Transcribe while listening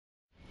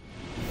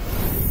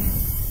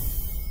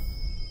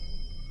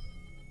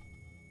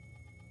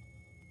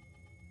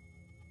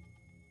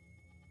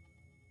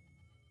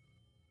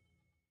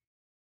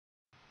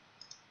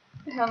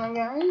Hello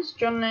guys,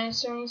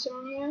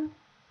 Joninator.77 here.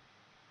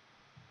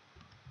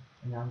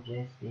 And I'm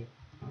jspea.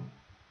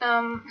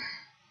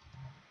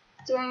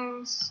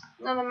 Doing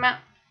another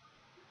map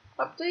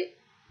update.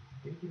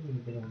 You're giving me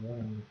a bit of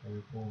warning before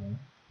you call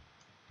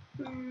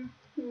me.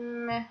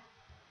 Meh.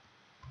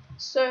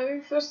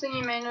 So, first thing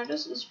you may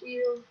notice is we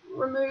have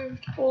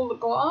removed all the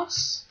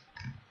glass.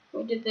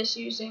 We did this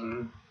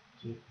using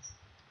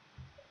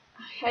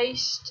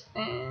haste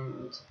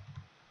and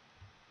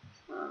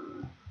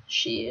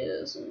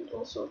shears and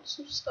all sorts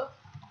of stuff.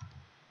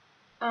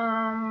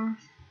 And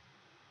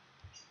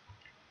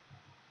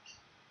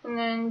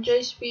then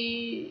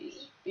jspea,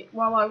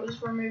 while I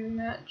was removing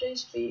that,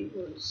 jspea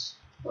was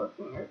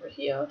working over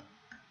here.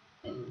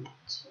 And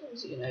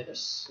as you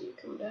notice, you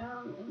come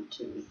down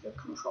into the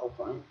control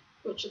point,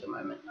 which at the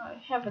moment I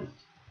haven't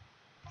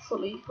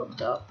fully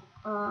hooked up.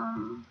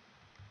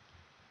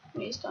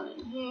 He's done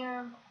in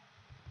here.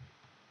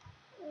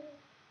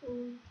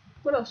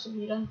 What else have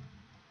you done?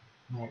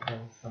 Yeah,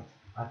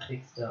 I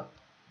fixed up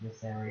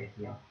this area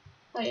here.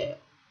 Oh yeah.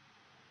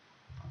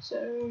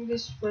 So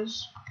this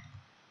was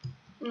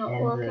not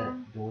and working.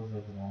 And the doors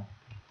over there.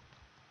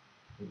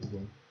 That you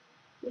did.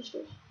 Which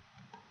doors?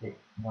 The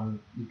one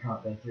you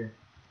can't go through.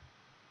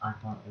 I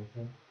can't go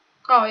through.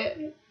 Oh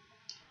yeah.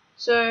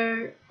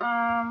 So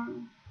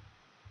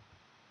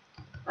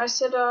I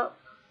set up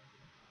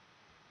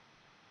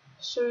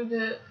so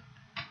that,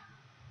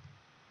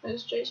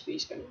 as jspea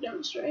is going to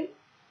demonstrate,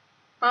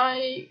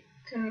 I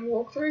can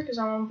walk through because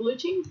I'm on blue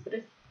team, but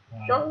if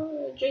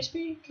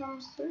jspea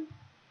comes through,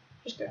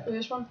 just go for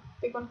this one,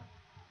 big one.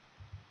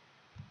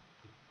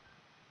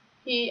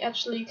 He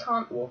actually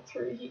can't walk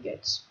through, he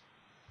gets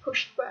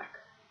pushed back.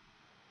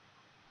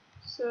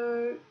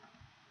 So,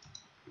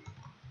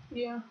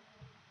 yeah,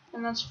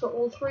 and that's for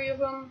all three of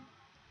them.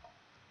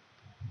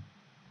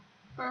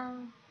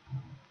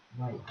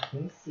 Wait,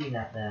 can you see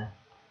that there?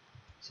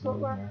 It's not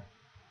black.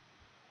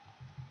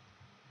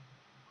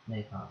 No,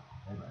 you can't.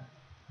 Never.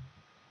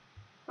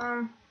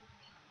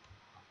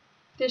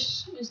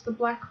 This is the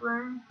black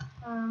room.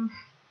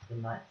 The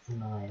night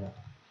simulator.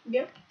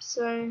 Yep,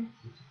 so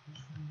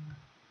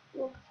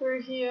walk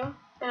through here,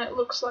 and it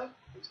looks like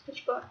it's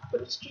pitch black, but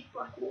it's just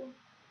black wall,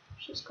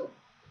 which is cool.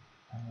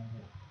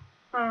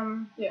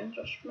 Yeah,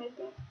 Josh made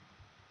that.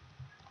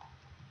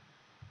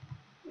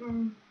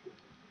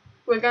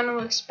 We're going to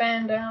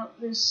expand out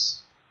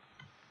this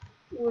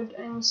wood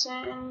and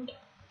sand.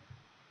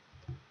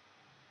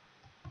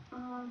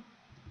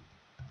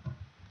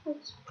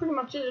 That's pretty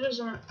much it,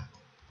 isn't it?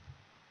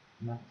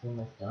 That's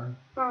almost done.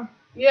 Oh,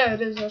 yeah,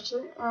 it is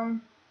actually.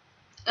 And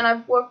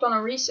I've worked on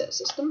a reset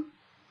system,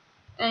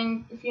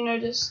 and if you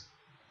notice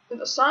at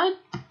the side,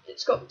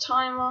 it's got the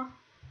timer.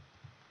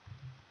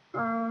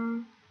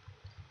 And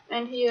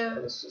here,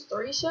 this is the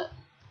reset.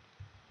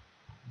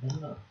 They're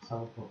not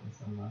teleporting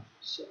somewhere.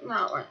 So,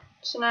 no, right.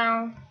 So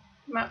now,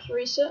 map's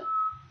reset.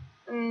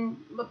 And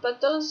what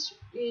that does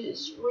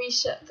is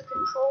reset the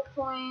control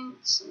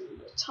points and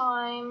the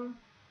time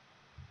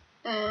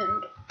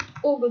and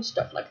all good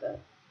stuff like that.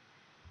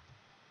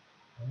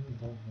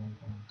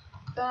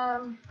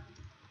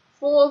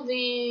 For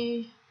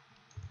the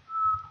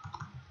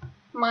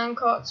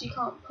minecarts you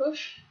can't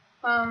push,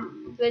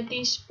 they're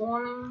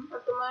despawning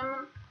at the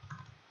moment.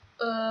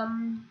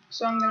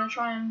 So I'm gonna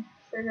try and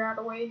figure out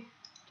a way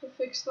to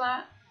fix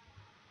that.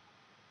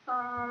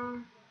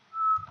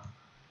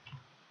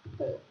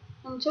 But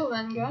until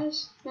then,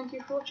 guys, thank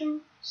you for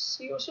watching.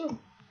 See you soon.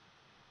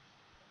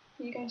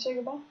 Are you gonna say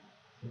goodbye?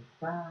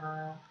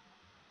 Goodbye.